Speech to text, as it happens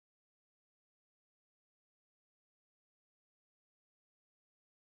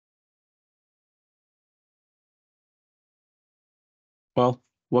Well,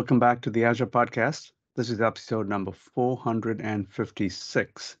 welcome back to the Azure Podcast. This is episode number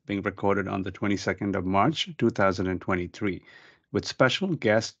 456, being recorded on the 22nd of March, 2023, with special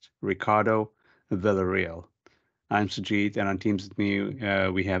guest Ricardo Villarreal. I'm Sujit, and on Teams with me,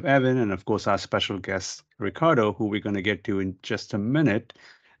 we have Evan, and of course, our special guest Ricardo, who we're going to get to in just a minute.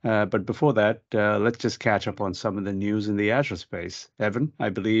 But before that, let's just catch up on some of the news in the Azure space. Evan, I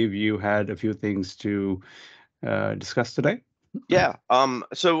believe you had a few things to discuss today. Yeah.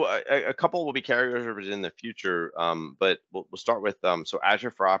 So a couple will be carryovers in the future. But we'll start with so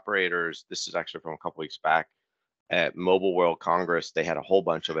Azure for Operators. This is actually from a couple weeks back at Mobile World Congress. They had a whole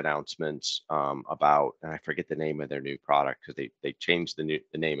bunch of announcements about, and I forget the name of their new product because they changed the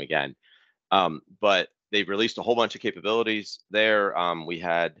name again. But they've released a whole bunch of capabilities there. We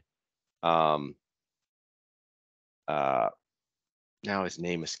had uh, now his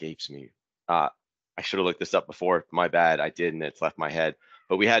name escapes me. I should have looked this up before. My bad. I did, and it's left my head.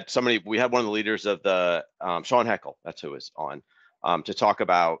 But we had one of the leaders of the Sean Heckel. That's who was on to talk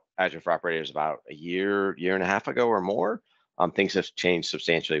about Azure for Operators about a year and a half ago or more. Things have changed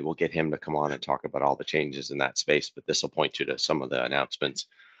substantially. We'll get him to come on and talk about all the changes in that space. But this will point you to some of the announcements.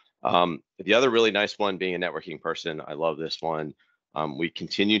 The other really nice one, being a networking person, I love this one. We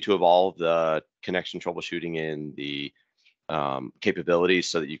continue to evolve the connection troubleshooting in the capabilities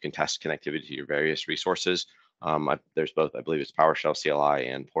so that you can test connectivity to your various resources. There's both, I believe it's PowerShell CLI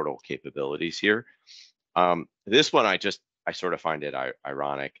and portal capabilities here. This one, I sort of find it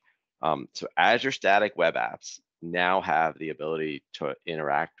ironic. So Azure Static Web Apps now have the ability to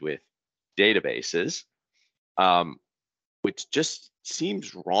interact with databases, which just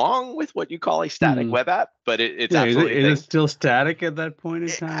seems wrong with what you call a static Hmm. web app, but it's Yeah, absolutely a is it thing. still static at that point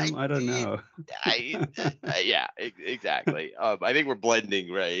in I, time? I don't know. yeah, exactly. I think we're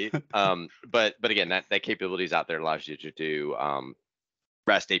blending, right? But again, that capability is out there, allows you to do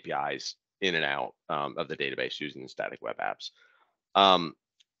REST APIs in and out of the database using the static web apps. Um,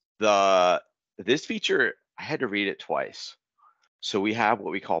 the this feature, I had to read it twice. So we have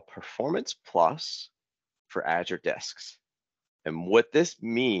what we call Performance Plus for Azure Disks, and what this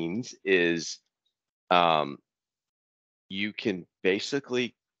means is um, you can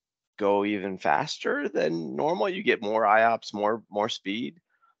basically go even faster than normal. You get more IOPS, more speed,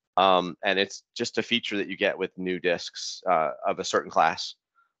 and it's just a feature that you get with new disks of a certain class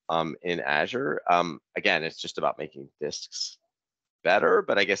in Azure. Again, it's just about making disks better,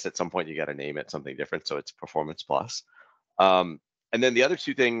 but I guess at some point you got to name it something different, so it's Performance Plus. And then the other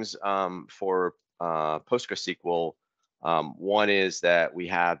two things for PostgreSQL. One is that we've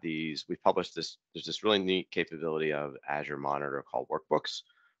published there's this really neat capability of Azure Monitor called Workbooks,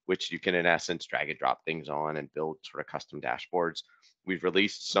 which you can in essence drag and drop things on and build sort of custom dashboards. We've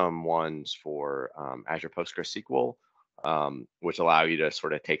released some ones for Azure PostgreSQL, which allow you to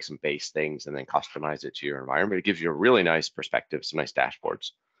sort of take some base things and then customize it to your environment. It gives you a really nice perspective, some nice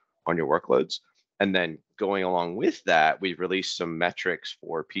dashboards on your workloads. And then going along with that, we've released some metrics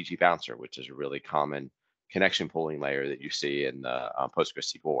for PG Bouncer, which is a really common connection pooling layer that you see in the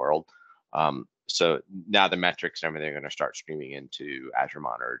PostgreSQL world. So now the metrics and everything are going to start streaming into Azure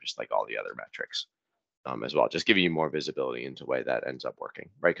Monitor, just like all the other metrics as well, just giving you more visibility into the way that ends up working,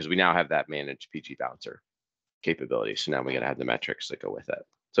 right? Because we now have that managed PG Bouncer capability. So now we're going to have the metrics that go with it.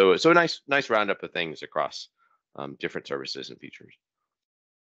 So a nice roundup of things across different services and features.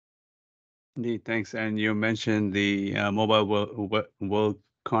 Indeed, thanks. And you mentioned the Mobile World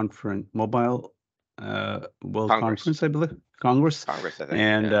Conference, Mobile World Congress, Conference, I believe, Congress. I think,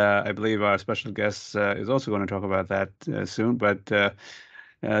 And yeah. I believe our special guest is also going to talk about that soon. But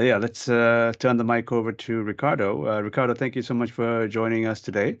yeah, let's turn the mic over to Ricardo. Ricardo, thank you so much for joining us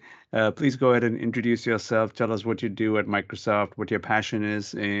today. Please go ahead and introduce yourself. Tell us what you do at Microsoft, what your passion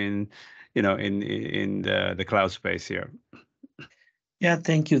is in the cloud space here. Yeah,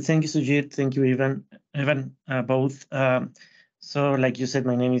 thank you, Sujit, thank you, Evan, both. So, like you said,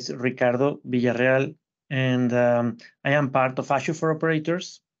 my name is Ricardo Villarreal, and I am part of Azure for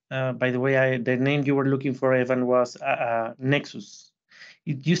Operators. By the way, the name you were looking for, Evan, was Nexus.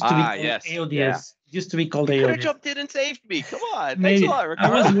 It used to be called Yes, AODS. yeah. It used to be called You could have AODS. jumped in and saved me. Come on. Thanks a Maybe lot, I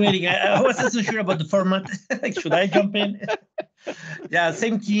Ricardo. was waiting. I wasn't so sure about the format. Like, should I jump in? Yeah,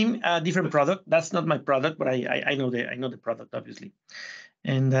 same team, different product. That's not my product, but I know the product, obviously.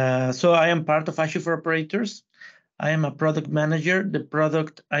 And so I am part of Azure for Operators. I am a product manager. The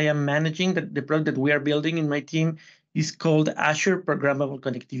product I am managing, the product that we are building in my team, is called Azure Programmable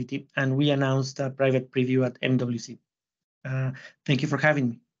Connectivity, and we announced a private preview at MWC. Thank you for having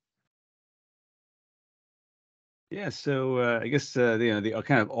me. Yeah, so I guess the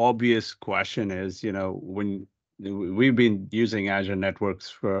kind of obvious question is, when we've been using Azure networks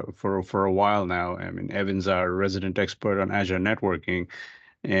for a while now. I mean, Evan's our resident expert on Azure networking,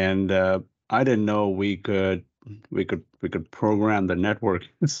 and I didn't know we could program the network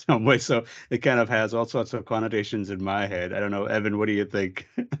in some way. So it kind of has all sorts of connotations in my head. I don't know, Evan, what do you think?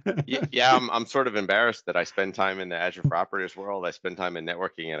 Yeah, I'm sort of embarrassed that I spend time in the Azure for Operators world. I spend time in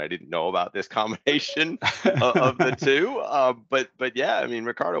networking, and I didn't know about this combination of the two. But yeah, I mean,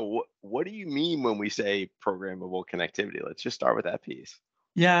 Ricardo, what do you mean when we say programmable connectivity? Let's just start with that piece.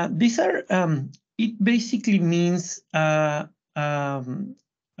 Yeah, these are, it basically means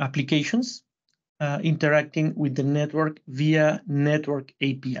applications interacting with the network via network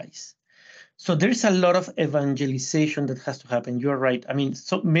APIs. So there's a lot of evangelization that has to happen. You're right. I mean,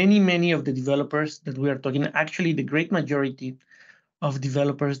 so many of the developers that we are talking, actually the great majority of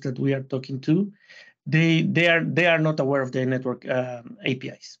developers that we are talking to, they are not aware of the network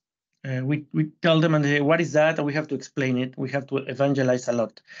APIs. We tell them and they say, what is that? And we have to explain it. We have to evangelize a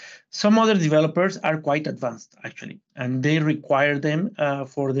lot. Some other developers are quite advanced, actually, and they require them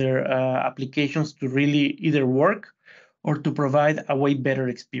for their applications to really either work or to provide a way better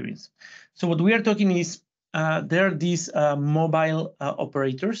experience. So what we are talking is there are these mobile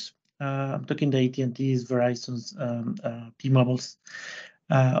operators. I'm talking the AT&Ts, Verizon's, T-Mobile's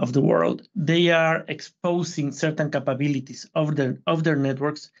of the world. They are exposing certain capabilities of their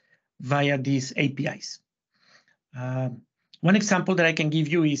networks via these APIs. One example that I can give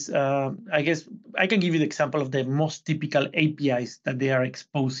you is, I guess I can give you the example of the most typical APIs that they are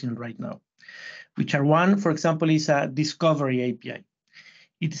exposing right now, which are one, for example, is a discovery API.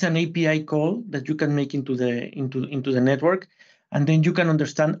 It is an API call that you can make into the network, and then you can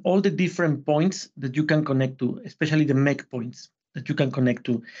understand all the different points that you can connect to, especially the MEC points that you can connect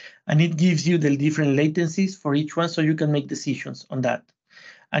to. And it gives you the different latencies for each one, so you can make decisions on that.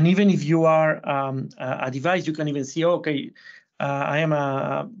 And even if you are a device, you can even see, okay, I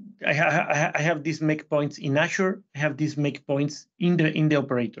have these make points in Azure. I have these make points in the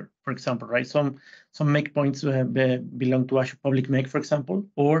operator, for example, right? Some make points belong to Azure Public Make, for example,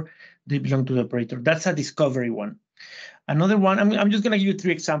 or they belong to the operator. That's a discovery one. Another one, I'm just going to give you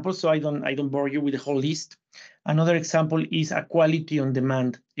 3 examples, so I don't bore you with the whole list. Another example is a quality on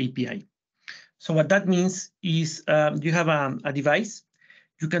demand API. So what that means is you have a device.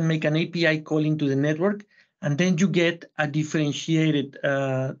 You can make an API call into the network, and then you get a differentiated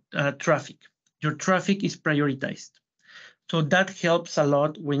traffic. Your traffic is prioritized. So that helps a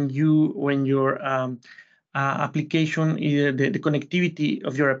lot when your application, the connectivity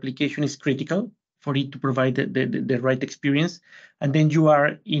of your application is critical for it to provide the right experience, and then you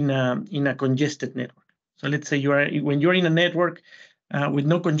are in a congested network. So let's say when you're in a network with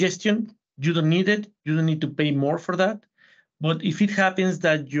no congestion, you don't need it. You don't need to pay more for that. But if it happens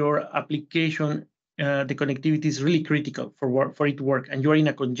that your application, the connectivity is really critical for it to work, and you're in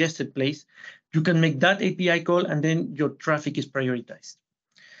a congested place, you can make that API call, and then your traffic is prioritized.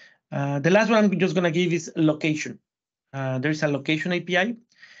 The last one I'm just going to give is location. There's a location API.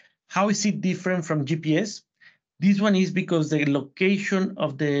 How is it different from GPS? This one is because the location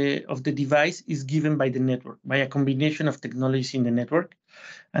of the device is given by the network, by a combination of technologies in the network.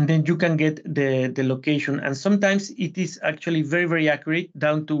 And then you can get the location. And sometimes it is actually very accurate,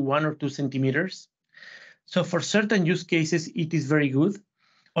 down to 1 or 2 centimeters. So for certain use cases, it is very good.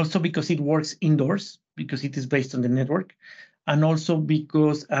 Also because it works indoors, because it is based on the network. And also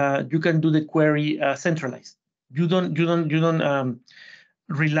because you can do the query centralized. You don't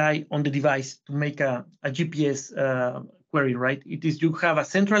rely on the device to make a GPS query, right? It is, you have a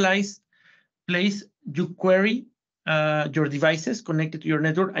centralized place, you query your devices connected to your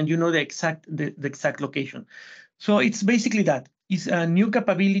network, and you know the exact location. So it's basically that. It's new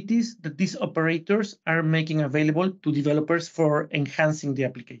capabilities that these operators are making available to developers for enhancing the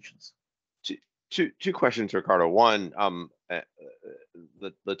applications. Two questions, Ricardo. One,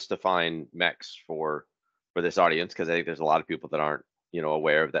 let's define MEX for this audience, because I think there's a lot of people that aren't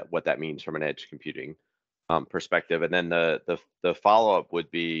aware of what that means from an edge computing perspective. And then the follow-up would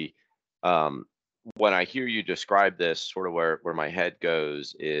be, when I hear you describe this, sort of where my head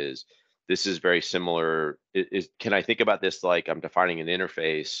goes is, this is very similar. Can I think about this like I'm defining an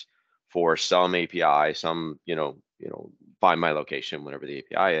interface for some API, some find my location, whatever the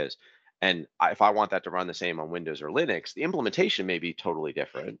API is, and if I want that to run the same on Windows or Linux, the implementation may be totally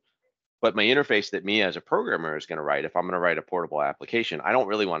different. But my interface that me as a programmer is going to write, if I'm going to write a portable application, I don't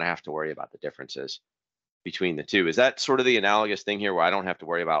really want to have to worry about the differences between the two. Is that sort of the analogous thing here, where I don't have to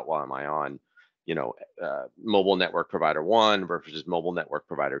worry about, well, am I on mobile network provider 1 versus mobile network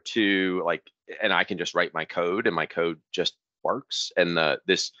provider 2, and I can just write my code and my code just works, and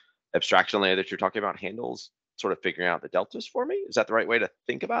this abstraction layer that you're talking about handles sort of figuring out the deltas for me. Is that the right way to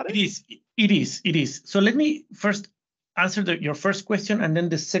think about it? It is. So let me first answer your first question, and then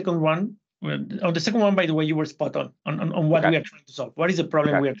the second one. The second one, by the way, you were spot on what we are trying to solve. What is the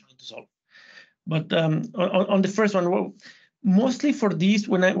problem we are trying to solve? But on the first one, well, mostly for these,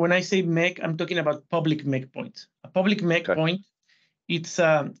 when I say MEC, I'm talking about public MEC points. A public MEC point, it's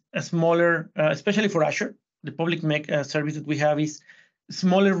a smaller, especially for Azure, the public MEC service that we have is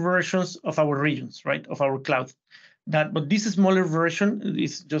smaller versions of our regions, right, of our cloud. But this smaller version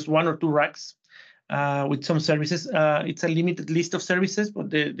is just 1 or 2 racks with some services. It's a limited list of services, but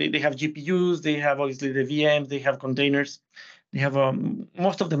they have GPUs, they have obviously the VMs, they have containers, they have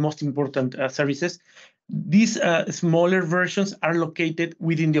most of the most important services. These smaller versions are located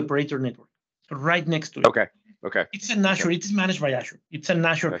within the operator network, right next to it. Okay. It's an Azure. It's managed by Azure. It's an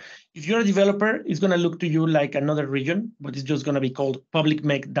Azure. If you're a developer, it's going to look to you like another region, but it's just going to be called Public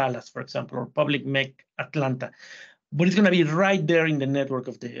MEC Dallas, for example, or Public MEC Atlanta. But it's going to be right there in the network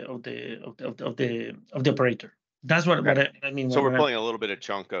of the operator. That's what I mean. So we're pulling a little bit of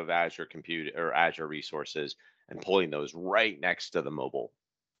chunk of Azure compute or Azure resources and pulling those right next to the mobile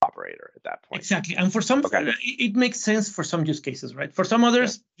operator at that point. Exactly. And for some, it makes sense for some use cases, right? For some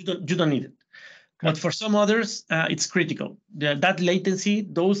others, you don't need it. But for some others, it's critical. That latency,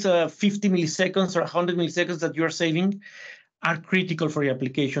 those 50 milliseconds or 100 milliseconds that you're saving are critical for your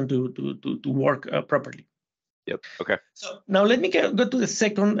application to work properly. Yep. Okay. So now let me go to the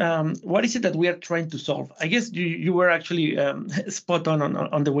second. What is it that we are trying to solve? I guess you were actually spot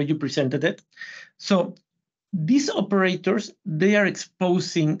on the way you presented it. So these operators, they are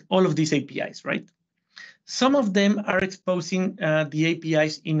exposing all of these APIs, right? Some of them are exposing the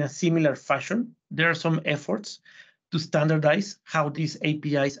APIs in a similar fashion. There are some efforts to standardize how these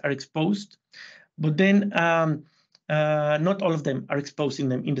APIs are exposed, but then not all of them are exposing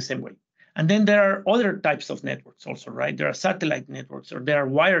them in the same way. And then there are other types of networks also, right? There are satellite networks or there are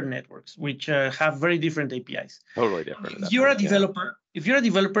wired networks, which have very different APIs. Totally different. If you're a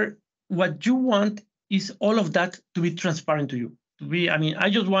developer, what you want is all of that to be transparent to you. I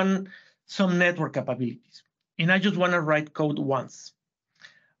just want some network capabilities, and I just want to write code once.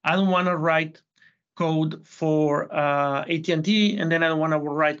 I don't want to write code for AT&T, and then I don't want to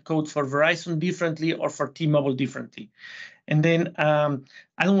write code for Verizon differently or for T-Mobile differently. And then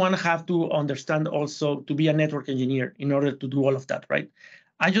I don't want to have to understand also to be a network engineer in order to do all of that, right?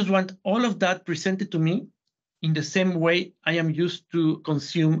 I just want all of that presented to me in the same way I am used to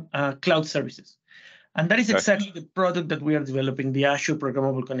consume cloud services. And that is exactly the product that we are developing, the Azure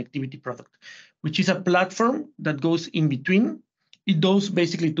Programmable Connectivity product, which is a platform that goes in between. It does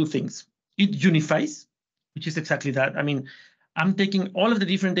basically 2 things. It unifies, which is exactly that. I mean, I'm taking all of the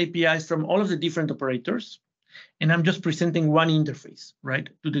different APIs from all of the different operators, and I'm just presenting one interface, right,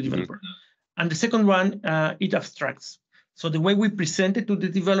 to the developer. And the second one, it abstracts. So the way we present it to the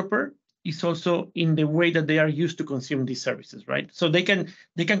developer is also in the way that they are used to consume these services, right? So they can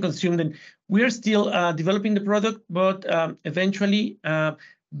consume them. We are still developing the product, but eventually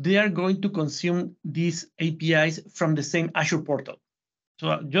they are going to consume these APIs from the same Azure portal.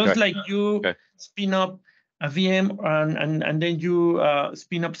 So just like you spin up a VM and then you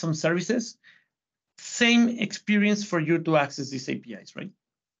spin up some services, same experience for you to access these APIs, right?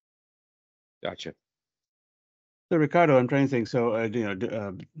 Gotcha. So Ricardo, I'm trying to think. So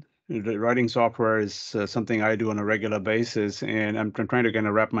writing software is something I do on a regular basis, and I'm trying to kind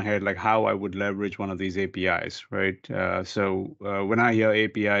of wrap my head like how I would leverage one of these APIs, right? So when I hear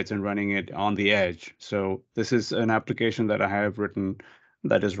APIs and running it on the edge, so this is an application that I have written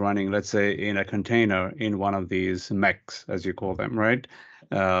that is running, let's say, in a container in one of these MECs, as you call them, right?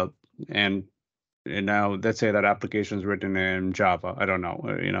 And now let's say that application is written in Java, I don't know,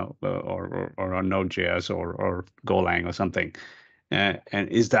 or on Node.js or Golang or something. And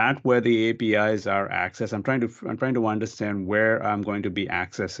is that where the APIs are accessed? I'm trying to understand where I'm going to be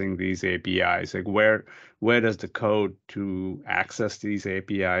accessing these APIs. Like where does the code to access these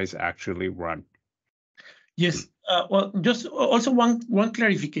APIs actually run? Yes. Well, just also one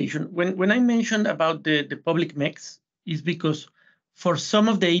clarification. When I mentioned about the public MECs, is because for some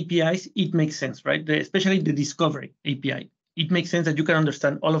of the APIs it makes sense, right? Especially the discovery API. It makes sense that you can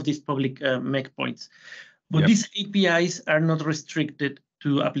understand all of these public MEC points. But these APIs are not restricted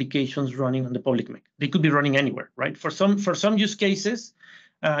to applications running on the public MEC. They could be running anywhere, right? For some use cases,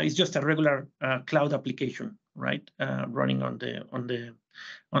 it's just a regular cloud application, right? Running on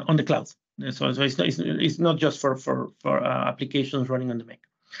the cloud. So it's not just for applications running on the MEC.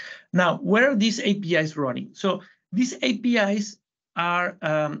 Now, where are these APIs running? So these APIs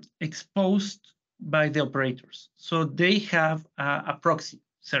are exposed by the operators. So they have a proxy.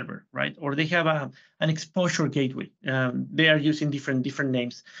 server, right? Or they have an exposure gateway. They are using different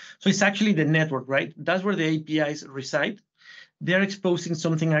names. So it's actually the network, right? That's where the APIs reside. They're exposing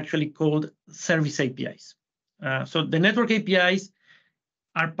something actually called service APIs. So the network APIs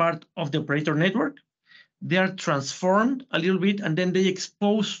are part of the operator network. They are transformed a little bit, and then they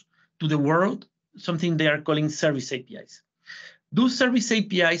expose to the world something they are calling service APIs. Those service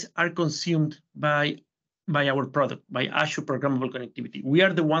APIs are consumed by our product, by Azure Programmable Connectivity. We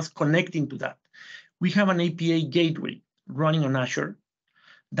are the ones connecting to that. We have an API gateway running on Azure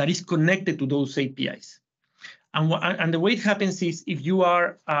that is connected to those APIs. And the way it happens is if you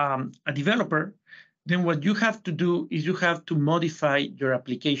are a developer, then what you have to do is you have to modify your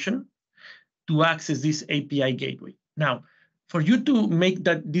application to access this API gateway. Now, for you to make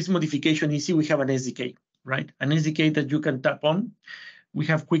this modification easy, we have an SDK, right? An SDK that you can tap on. We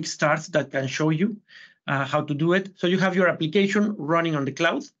have quick starts that can show you how to do it. So you have your application running on the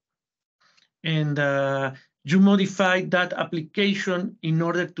cloud, and you modify that application in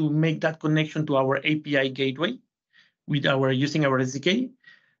order to make that connection to our API gateway using our SDK.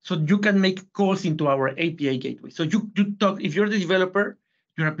 So you can make calls into our API gateway. So you talk, if you're the developer,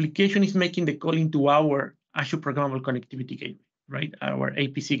 your application is making the call into our Azure Programmable Connectivity Gateway, right? Our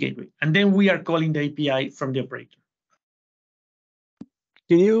APC gateway. And then we are calling the API from the operator.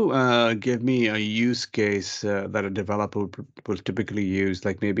 Can you give me a use case that a developer will typically use,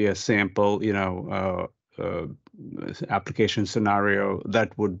 like maybe a sample, application scenario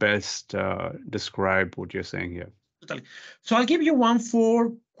that would best describe what you're saying here? Totally. So I'll give you one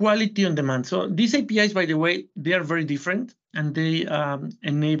for quality on demand. So these APIs, by the way, they are very different, and they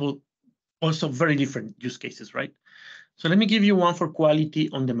enable also very different use cases, right? So let me give you one for quality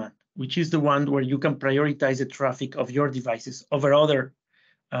on demand, which is the one where you can prioritize the traffic of your devices over other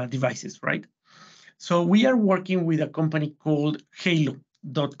devices, right? So we are working with a company called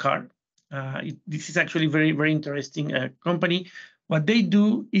Halo.car. This is actually very interesting company. What they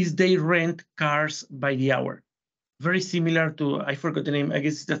do is they rent cars by the hour. Very similar to, I forgot the name, I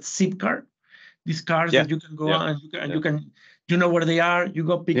guess that's Zipcar. These cars that you can go on and you know where they are, you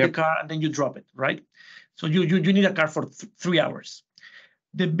go pick the car and then you drop it, right? So you need a car for 3 hours.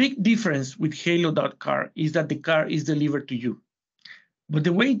 The big difference with Halo.car is that the car is delivered to you. But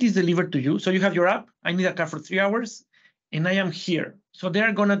the way it is delivered to you, so you have your app, I need a car for 3 hours, and I am here. So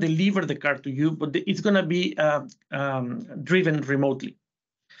they're gonna deliver the car to you, but it's gonna be driven remotely.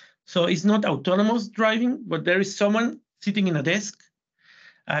 So it's not autonomous driving, but there is someone sitting in a desk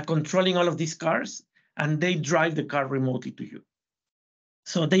controlling all of these cars, and they drive the car remotely to you.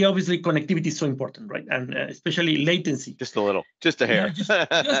 So they obviously, connectivity is so important, right? And especially latency. Just a little, just a hair. Yeah,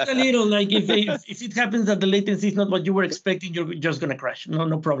 just a little. Like if it happens that the latency is not what you were expecting, you're just gonna crash.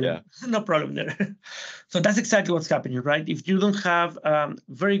 No problem. Yeah. No problem there. So that's exactly what's happening, right? If you don't have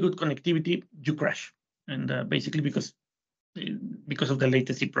very good connectivity, you crash, and basically because of the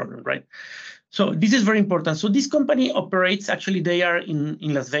latency problem, right? So this is very important. So this company operates, actually, they are in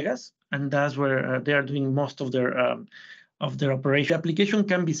Las Vegas, and that's where they are doing most of their operation. The application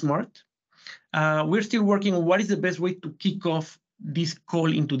can be smart. We're still working on what is the best way to kick off this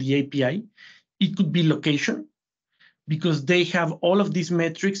call into the API. It could be location, because they have all of these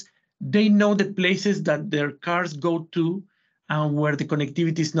metrics. They know the places that their cars go to where the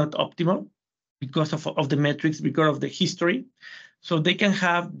connectivity is not optimal because of the metrics, because of the history. So they can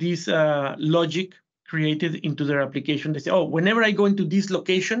have this logic created into their application. They say, oh, whenever I go into this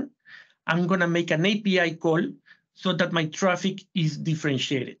location, I'm gonna make an API call so that my traffic is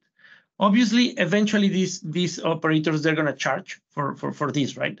differentiated. Obviously, eventually these operators, they're gonna charge for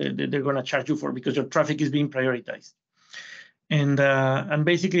this, right? They're gonna charge you because your traffic is being prioritized. And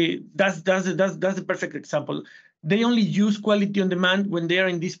basically that's the perfect example. They only use quality on demand when they are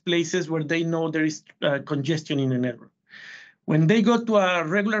in these places where they know there is congestion in the network. When they go to a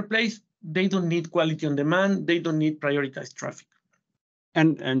regular place, they don't need quality on demand. They don't need prioritized traffic.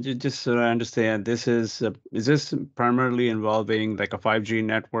 And just so I understand, is this primarily involving like a 5G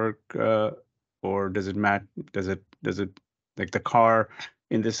network, or does it like the car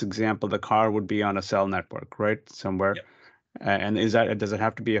in this example, the car would be on a cell network, right, somewhere? Yep. And does it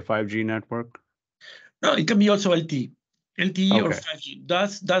have to be a 5G network? No, it can be also LTE or 5G.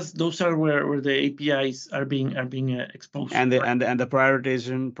 Those are where the APIs are being exposed. And the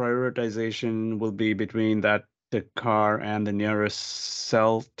prioritization will be between the car and the nearest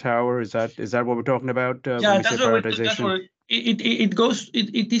cell tower. Is that what we're talking about? Yeah, when we say prioritization? That's where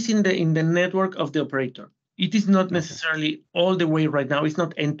it is in the network of the operator. It is not necessarily all the way right now. It's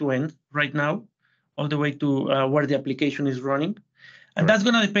not end to end right now, all the way to where the application is running. And that's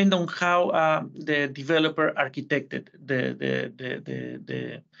going to depend on how the developer architected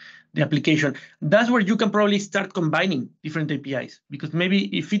the application. That's where you can probably start combining different APIs, because maybe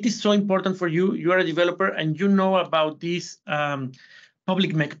if it is so important for you, you are a developer and you know about this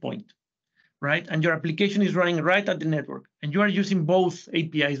public make point, right? And your application is running right at the network, and you are using both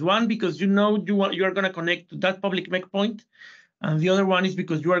APIs. One, because you know you are going to connect to that public make point, and the other one is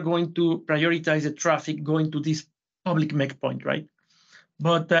because you are going to prioritize the traffic going to this public make point, right?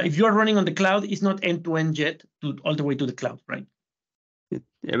 But if you are running on the cloud, it's not end-to-end yet all the way to the cloud, right?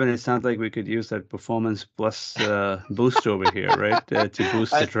 Yeah, but it sounds like we could use that performance plus boost over here, right? To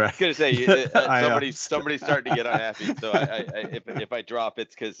boost the track. I was gonna say somebody's starting to get unhappy. So if I drop,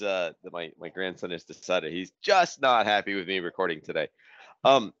 it's because my grandson has decided he's just not happy with me recording today.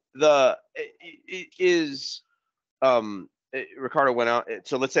 Ricardo went out.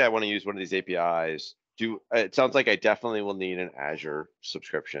 So let's say I want to use one of these APIs. It sounds like I definitely will need an Azure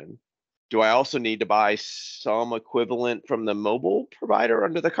subscription. Do I also need to buy some equivalent from the mobile provider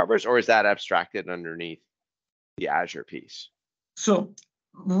under the covers, or is that abstracted underneath the Azure piece? So,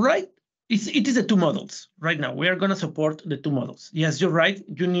 right, it is the two models. Right now, we are going to support the two models. Yes, you're right.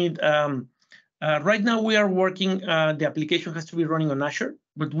 You need, right now we are working, the application has to be running on Azure,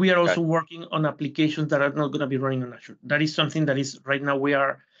 but we are also working on applications that are not going to be running on Azure. That is something that is right now we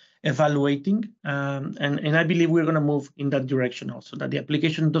are evaluating, and I believe we're going to move in that direction also, that the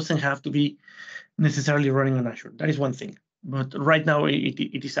application doesn't have to be necessarily running on Azure. That is one thing, but right now it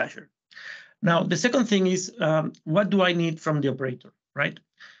is Azure. Now, the second thing is, what do I need from the operator, right?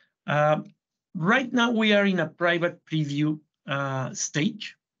 Right now we are in a private preview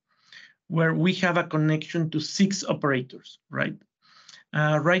stage where we have a connection to 6 operators, right?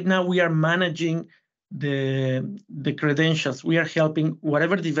 Right now we are managing the credentials. We are helping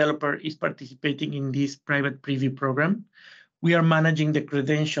whatever developer is participating in this private preview program. We are managing the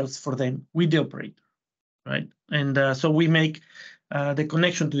credentials for them with the operator, right? And so we make the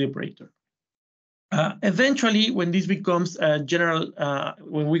connection to the operator. Eventually, when this becomes general,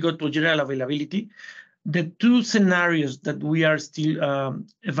 when we go to general availability, the two scenarios that we are still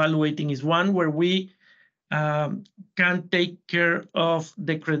evaluating is one where we can take care of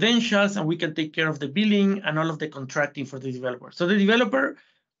the credentials, and we can take care of the billing and all of the contracting for the developer. So the developer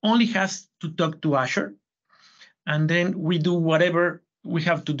only has to talk to Azure, and then we do whatever we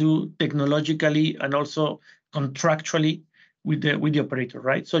have to do technologically and also contractually with the operator,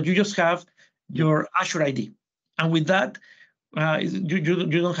 right? So you just have your Azure ID, and with that, you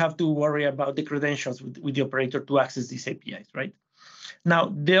don't have to worry about the credentials with the operator to access these APIs, right?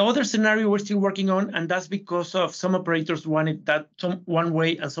 Now, the other scenario we're still working on, and that's because of some operators wanted that one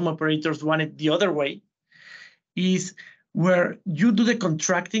way and some operators wanted the other way, is where you do the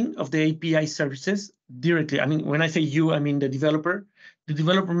contracting of the API services directly. I mean, when I say you, I mean the developer. The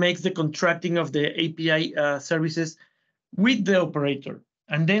developer makes the contracting of the API services with the operator.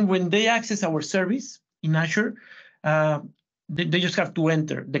 And then when they access our service in Azure, they just have to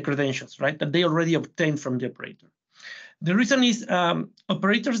enter the credentials, right, that they already obtained from the operator. The reason is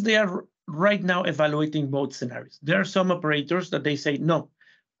operators, they are right now evaluating both scenarios. There are some operators that they say, no,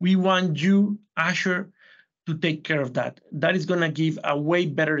 we want you, Azure, to take care of that. That is going to give a way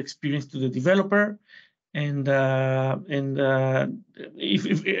better experience to the developer, and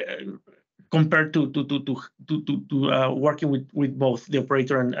if compared to working with both the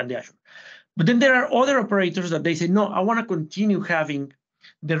operator and the Azure. But then there are other operators that they say, no, I want to continue having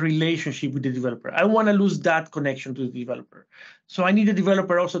the relationship with the developer. I want to lose that connection to the developer. So I need the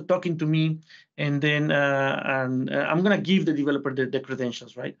developer also talking to me, and then I'm going to give the developer the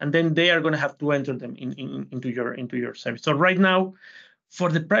credentials, right? And then they are going to have to enter them into your service. So right now, for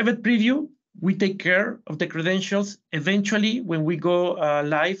the private preview, we take care of the credentials. Eventually, when we go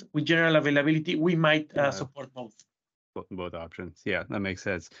live with general availability, we might support both. Both options. Yeah, that makes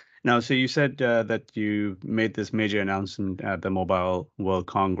sense. Now, so you said that you made this major announcement at the Mobile World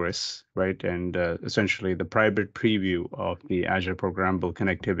Congress, right? And essentially the private preview of the Azure Programmable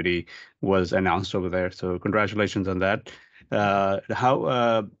connectivity was announced over there. So congratulations on that.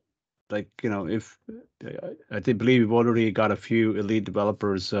 How, if I believe you've already got a few elite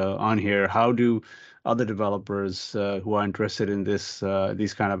developers on here, how do other developers who are interested in these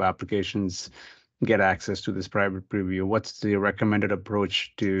kind of applications get access to this private preview? What's the recommended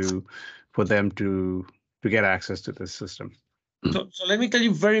approach for them to get access to this system? So let me tell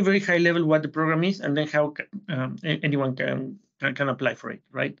you very, very high level what the program is, and then how anyone can apply for it,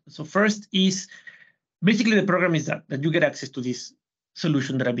 right? So first is basically the program is that you get access to this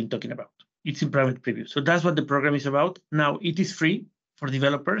solution that I've been talking about. It's in private preview. So that's what the program is about. Now, it is free for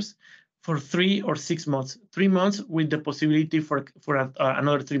developers. for 3 or 6 months. 3 months with the possibility for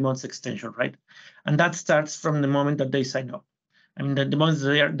another 3 months extension, right? And that starts from the moment that they sign up. I mean, the months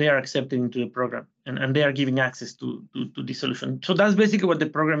they are accepted into the program, and they are giving access to this solution. So that's basically what the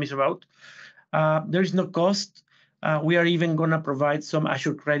program is about. There is no cost. We are even going to provide some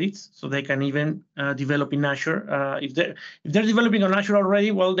Azure credits, so they can even develop in Azure. If they're developing on Azure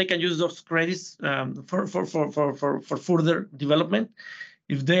already, well, they can use those credits for further development.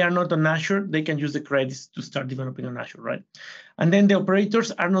 If they are not on Azure, they can use the credits to start developing on Azure, right? And then the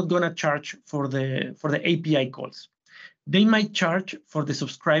operators are not going to charge for the API calls. They might charge for the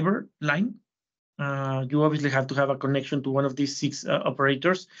subscriber line. You obviously have to have a connection to one of these 6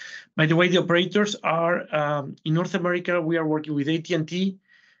 operators. By the way, the operators are in North America. We are working with AT&T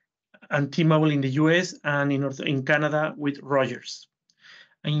and T-Mobile in the US, and in Canada with Rogers.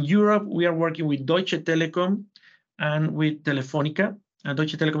 In Europe, we are working with Deutsche Telekom and with Telefonica.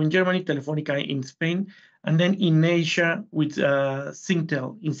 Deutsche Telekom in Germany, Telefonica in Spain, and then in Asia with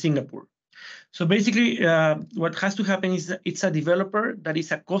Singtel in Singapore. So basically, what has to happen is it's a developer that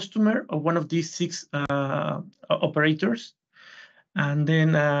is a customer of one of these 6 operators, and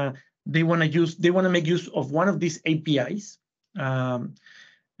then they want to make use of one of these APIs, and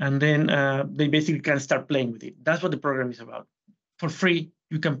then they basically can start playing with it. That's what the program is about. For free,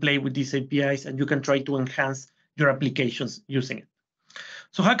 you can play with these APIs, and you can try to enhance your applications using it.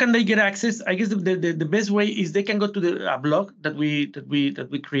 So how can they get access? I guess the best way is they can go to the blog that we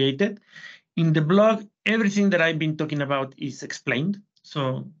created. In the blog, everything that I've been talking about is explained.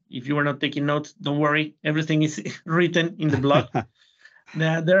 So if you are not taking notes, don't worry. Everything is written in the blog.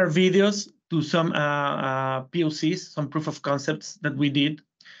 There are videos to some POCs, some proof of concepts that we did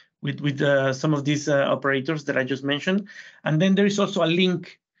with some of these operators that I just mentioned. And then there is also a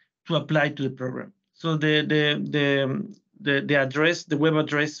link to apply to the program. So the address, the web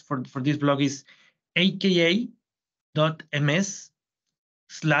address for this blog is aka.ms/APC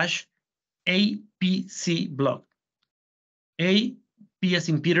blog. A, P as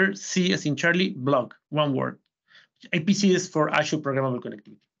in Peter, C as in Charlie, blog, one word. APC is for Azure Programmable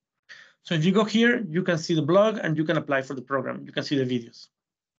Connectivity. So if you go here, you can see the blog and you can apply for the program. You can see the videos.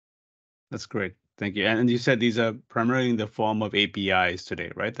 That's great. Thank you. And you said these are primarily in the form of APIs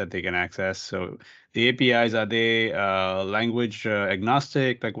today, right? That they can access. So the APIs, are they language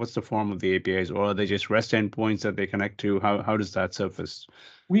agnostic? Like what's the form of the APIs, or are they just REST endpoints that they connect to? How does that surface?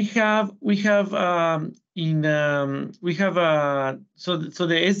 So the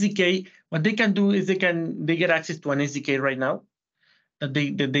SDK, what they can do is they get access to an SDK right now that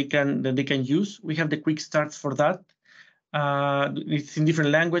they can use. We have the quick starts for that. It's in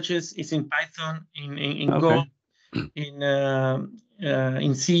different languages. It's in Python, in Go,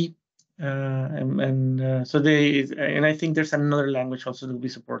 in C, and I think there's another language also that we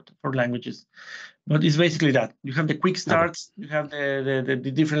support for languages. But it's basically that you have the quick starts, you have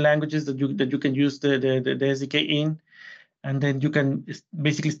the different languages that you can use the SDK in, and then you can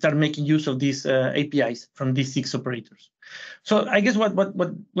basically start making use of these APIs from these 6 operators. So I guess what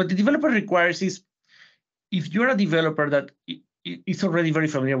the developer requires is, if you're a developer that is already very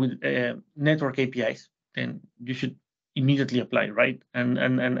familiar with network APIs, then you should immediately apply, right? And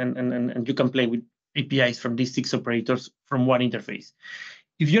you can play with APIs from these 6 operators from one interface.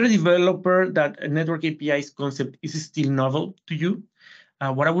 If you're a developer that a network APIs concept is still novel to you,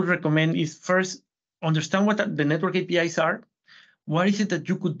 what I would recommend is first understand what the network APIs are. What is it that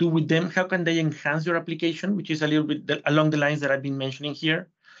you could do with them? How can they enhance your application, which is a little bit along the lines that I've been mentioning here.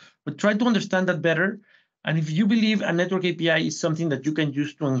 But try to understand that better. And if you believe a network API is something that you can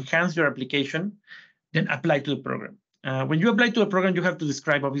use to enhance your application, then apply to the program. When you apply to a program, you have to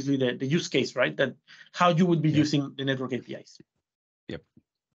describe, obviously, the use case, right? That how you would be using the network APIs. Yep.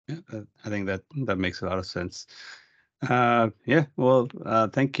 Yeah, I think that makes a lot of sense. Well,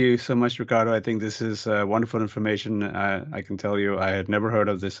 thank you so much, Ricardo. I think this is wonderful information. I can tell you, I had never heard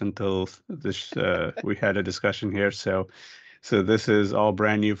of this until this we had a discussion here. So this is all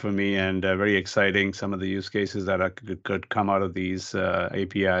brand new for me and very exciting. Some of the use cases that could come out of these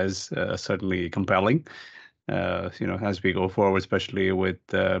APIs certainly compelling. As we go forward, especially with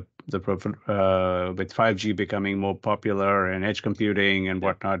with 5G becoming more popular and edge computing and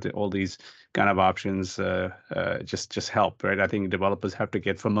whatnot, all these kind of options just help, right? I think developers have to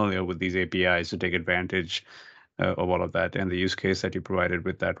get familiar with these APIs to take advantage of all of that. And the use case that you provided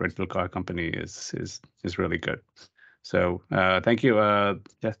with that rental car company is really good. So thank you.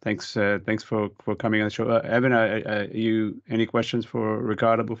 Thanks for coming on the show. Evan, any questions for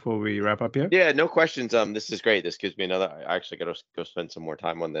Ricardo before we wrap up here? Yeah, no questions. This is great. This gives me I actually got to go spend some more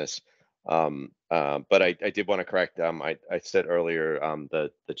time on this. But I did want to correct. I said earlier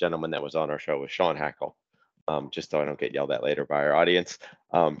the gentleman that was on our show was Sean Hackle. Just so I don't get yelled at later by our audience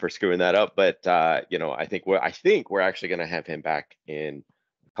for screwing that up. But I think we're actually going to have him back in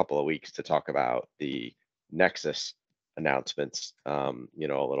a couple of weeks to talk about the Nexus announcements. A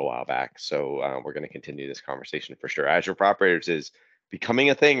little while back. So we're going to continue this conversation for sure. Azure for Operators is becoming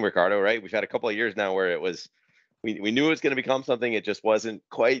a thing, Ricardo. Right? We've had a couple of years now where it was. We knew it was going to become something. It just wasn't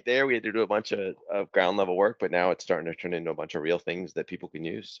quite there. We had to do a bunch of ground level work, but now it's starting to turn into a bunch of real things that people can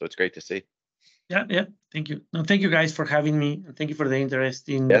use. So it's great to see. Yeah. Thank you. No, thank you guys for having me. And thank you for the interest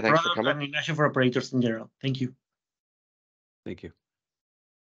in Yeah, the thanks for product coming. and in Azure for Operators in general. Thank you. Thank you.